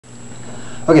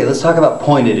Okay, let's talk about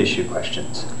pointed issue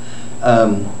questions.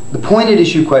 The pointed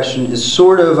issue question is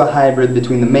sort of a hybrid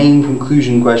between the main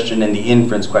conclusion question and the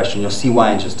inference question. You'll see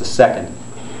why in just a second.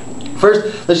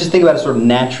 First, let's just think about it sort of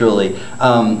naturally.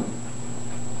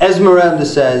 Esmeralda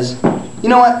says, you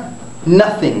know what?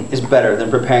 Nothing is better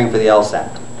than preparing for the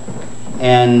LSAT.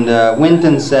 And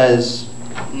Winton says,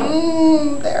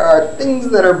 there are things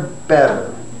that are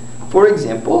better. For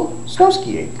example, snow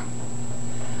skiing.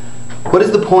 What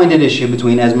is the pointed issue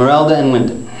between Esmeralda and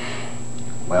Winton?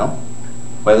 Well,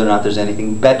 whether or not there's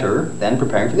anything better than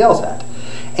preparing for the LSAT.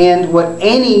 And what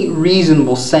any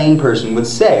reasonable, sane person would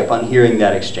say upon hearing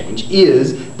that exchange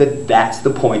is that that's the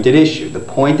point at issue. The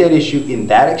point at issue in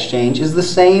that exchange is the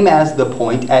same as the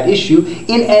point at issue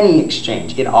in any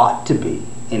exchange. It ought to be,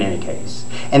 in any case.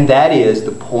 And that is,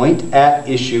 the point at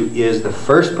issue is the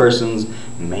first person's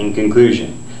main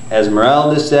conclusion.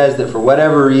 Esmeralda says that for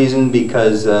whatever reason,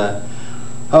 because of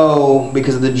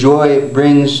the joy it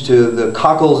brings to the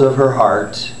cockles of her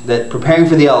heart, that preparing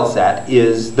for the LSAT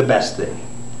is the best thing.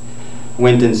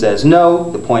 Winton says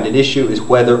no, the point at issue is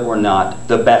whether or not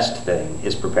the best thing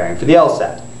is preparing for the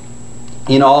LSAT.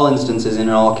 In all instances, in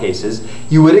all cases,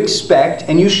 you would expect,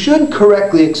 and you should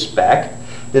correctly expect,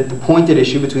 that the point at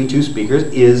issue between two speakers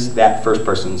is that first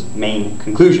person's main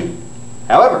conclusion.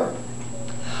 However,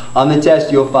 on the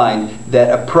test you'll find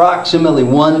that approximately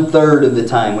 1/3 of the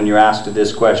time when you're asked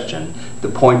this question, the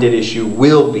point at issue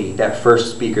will be that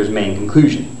first speaker's main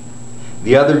conclusion.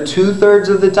 The other 2/3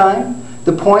 of the time,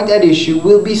 the point at issue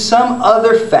will be some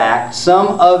other fact,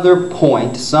 some other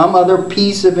point, some other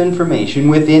piece of information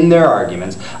within their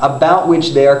arguments about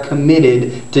which they are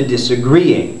committed to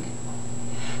disagreeing.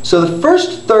 So the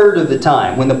first third of the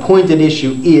time, when the point at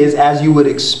issue is, as you would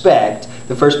expect,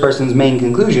 the first person's main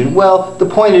conclusion, well, the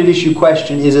point at issue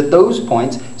question is at those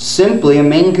points simply a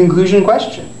main conclusion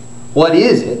question. What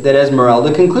is it that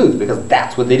Esmeralda concludes? Because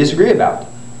that's what they disagree about.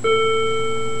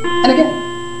 And again,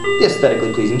 the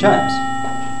aesthetically pleasing chimes.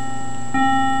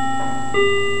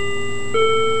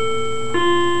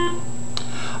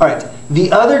 All right,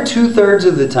 the other 2/3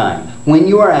 of the time, when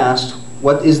you are asked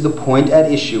what is the point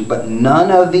at issue, but none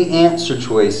of the answer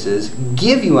choices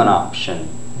give you an option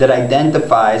that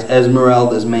identifies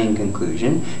Esmeralda's main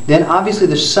conclusion, then obviously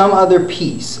there's some other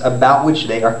piece about which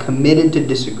they are committed to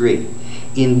disagree.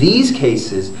 In these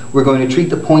cases, we're going to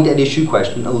treat the point at issue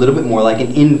question a little bit more like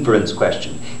an inference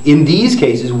question. In these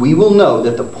cases, we will know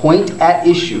that the point at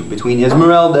issue between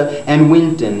Esmeralda and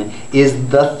Winton is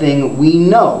the thing we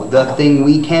know, the thing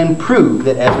we can prove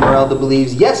that Esmeralda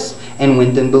believes yes and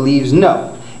Winton believes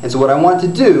no. And so what I want to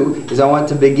do is I want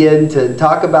to begin to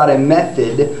talk about a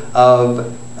method of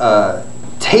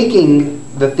taking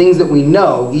the things that we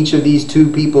know each of these two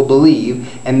people believe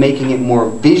and making it more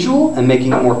visual and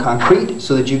making it more concrete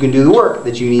so that you can do the work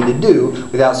that you need to do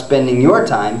without spending your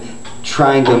time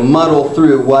trying to muddle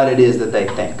through what it is that they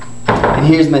think. And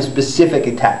here's my specific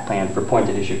attack plan for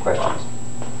pointed issue questions.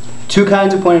 Two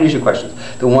kinds of pointed issue questions.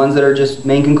 The ones that are just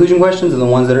main conclusion questions and the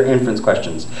ones that are inference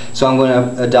questions. So I'm going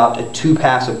to adopt a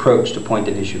two-pass approach to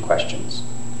pointed issue questions.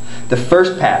 The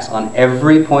first pass on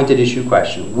every pointed issue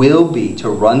question will be to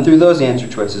run through those answer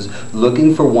choices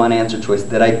looking for one answer choice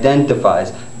that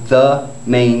identifies the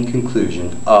main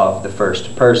conclusion of the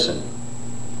first person.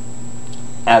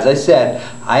 As I said,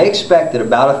 I expect that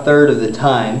about 1/3 of the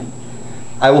time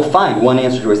I will find one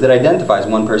answer choice that identifies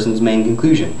one person's main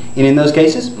conclusion. And in those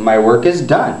cases, my work is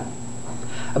done.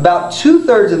 About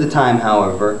 2/3 of the time,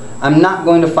 however, I'm not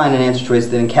going to find an answer choice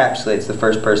that encapsulates the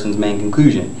first person's main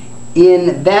conclusion.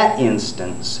 In that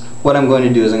instance, what I'm going to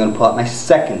do is I'm going to pull out my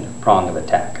second prong of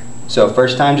attack. So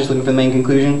first time, just looking for the main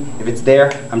conclusion. If it's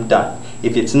there, I'm done.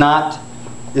 If it's not,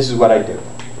 this is what I do.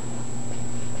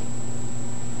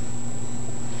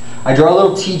 I draw a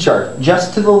little T-chart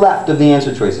just to the left of the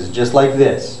answer choices, just like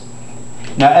this.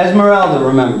 Now, Esmeralda,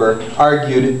 remember,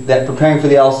 argued that preparing for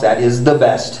the LSAT is the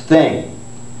best thing.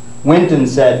 Winton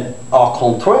said, au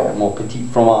contraire, mon petit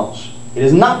fromage. It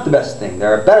is not the best thing.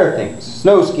 There are better things.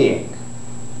 Snow skiing.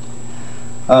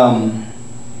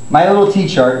 My little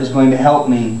T-chart is going to help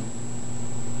me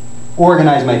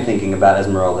organize my thinking about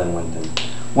Esmeralda and Winton.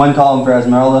 One column for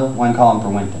Esmeralda, one column for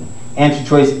Winton. Answer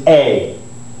choice A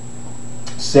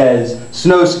says,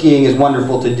 snow skiing is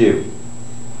wonderful to do.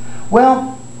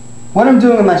 Well, what I'm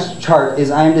doing in my chart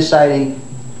is I'm deciding,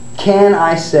 can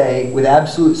I say with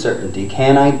absolute certainty,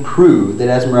 can I prove that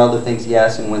Esmeralda thinks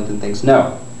yes and Winton thinks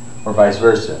no? Or vice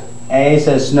versa. A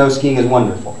says snow skiing is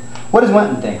wonderful. What does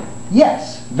Winton think?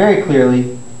 Yes, very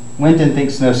clearly, Winton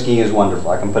thinks snow skiing is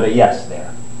wonderful. I can put a yes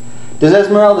there. Does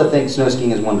Esmeralda think snow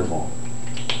skiing is wonderful?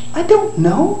 I don't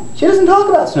know. She doesn't talk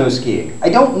about snow skiing. I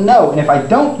don't know. And if I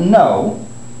don't know,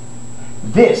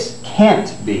 This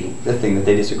can't be the thing that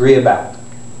they disagree about.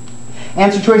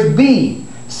 Answer choice B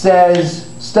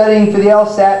says studying for the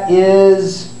LSAT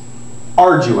is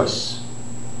arduous.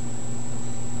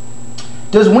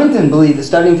 Does Winton believe that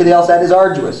studying for the LSAT is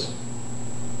arduous?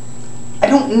 I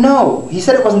don't know. He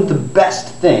said it wasn't the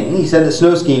best thing. He said that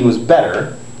snow skiing was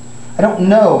better. I don't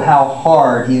know how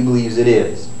hard he believes it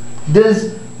is.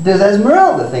 Does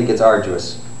Esmeralda think it's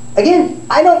arduous? Again,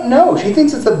 I don't know. She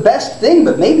thinks it's the best thing,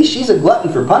 but maybe she's a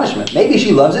glutton for punishment. Maybe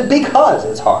she loves it because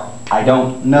it's hard. I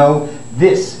don't know.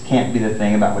 This can't be the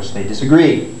thing about which they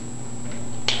disagree.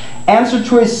 Answer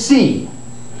choice C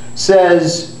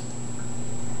says,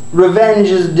 revenge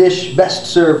is a dish best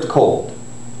served cold.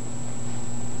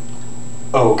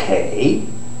 Okay.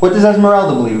 What does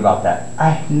Esmeralda believe about that?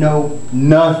 I know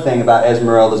nothing about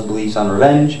Esmeralda's beliefs on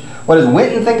revenge. What does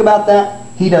Winton think about that?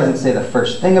 He doesn't say the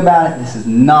first thing about it. This is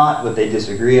not what they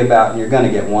disagree about. You're going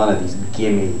to get one of these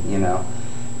gimme,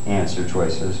 answer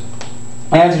choices.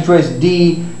 Answer choice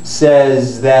D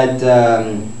says that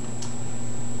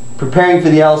preparing for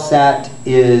the LSAT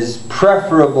is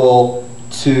preferable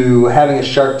to having a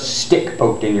sharp stick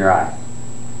poked in your eye.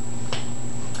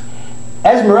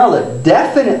 Esmeralda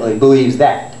definitely believes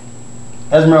that.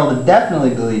 Esmeralda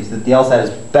definitely believes that the LSAT is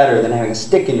better than having a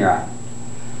stick in your eye.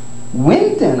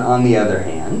 Winton, on the other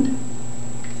hand,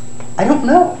 I don't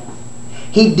know.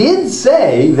 He did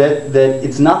say that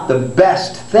it's not the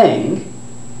best thing,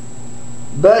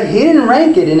 but he didn't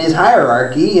rank it in his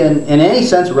hierarchy in any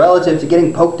sense relative to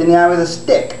getting poked in the eye with a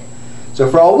stick. So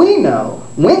for all we know,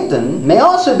 Winton may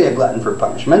also be a glutton for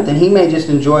punishment, and he may just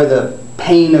enjoy the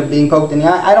pain of being poked in the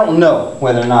eye. I don't know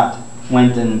whether or not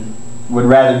Winton would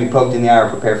rather be poked in the eye or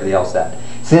prepare for the LSAT.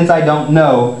 Since I don't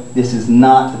know, this is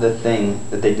not the thing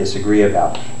that they disagree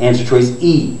about. Answer choice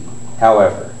E,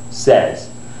 however, says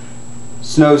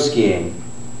snow skiing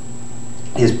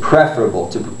is preferable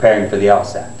to preparing for the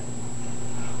LSAT.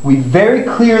 We very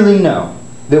clearly know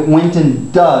that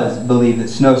Winton does believe that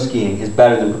snow skiing is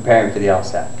better than preparing for the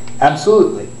LSAT.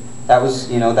 Absolutely. That was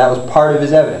part of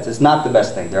his evidence. It's not the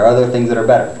best thing. There are other things that are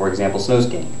better. For example, snow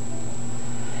skiing.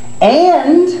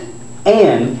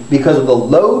 And because of the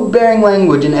load-bearing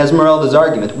language in Esmeralda's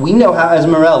argument, we know how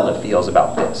Esmeralda feels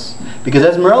about this. Because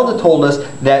Esmeralda told us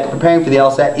that preparing for the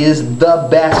LSAT is the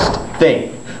best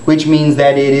thing, which means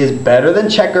that it is better than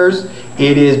checkers,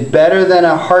 it is better than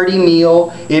a hearty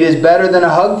meal, it is better than a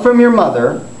hug from your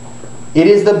mother. It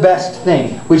is the best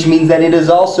thing, which means that it is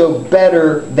also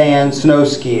better than snow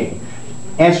skiing.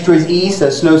 Answer choice E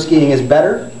says snow skiing is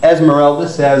better. Esmeralda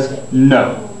says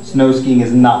no, snow skiing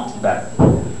is not better.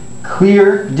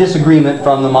 Clear disagreement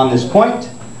from them on this point.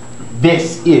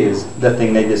 This is the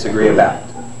thing they disagree about.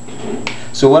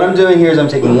 So what I'm doing here is I'm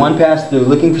taking one pass through,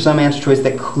 looking for some answer choice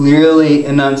that clearly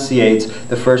enunciates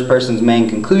the first person's main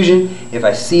conclusion. If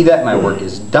I see that, my work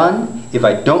is done. If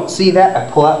I don't see that,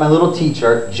 I pull out my little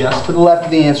T-chart just to the left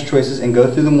of the answer choices and go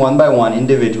through them one by one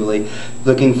individually,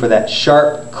 looking for that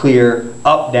sharp, clear,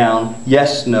 up, down,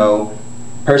 yes, no.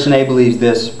 Person A believes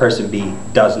this, person B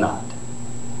does not.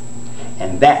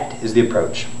 And that is the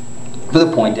approach for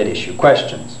the point at issue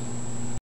questions.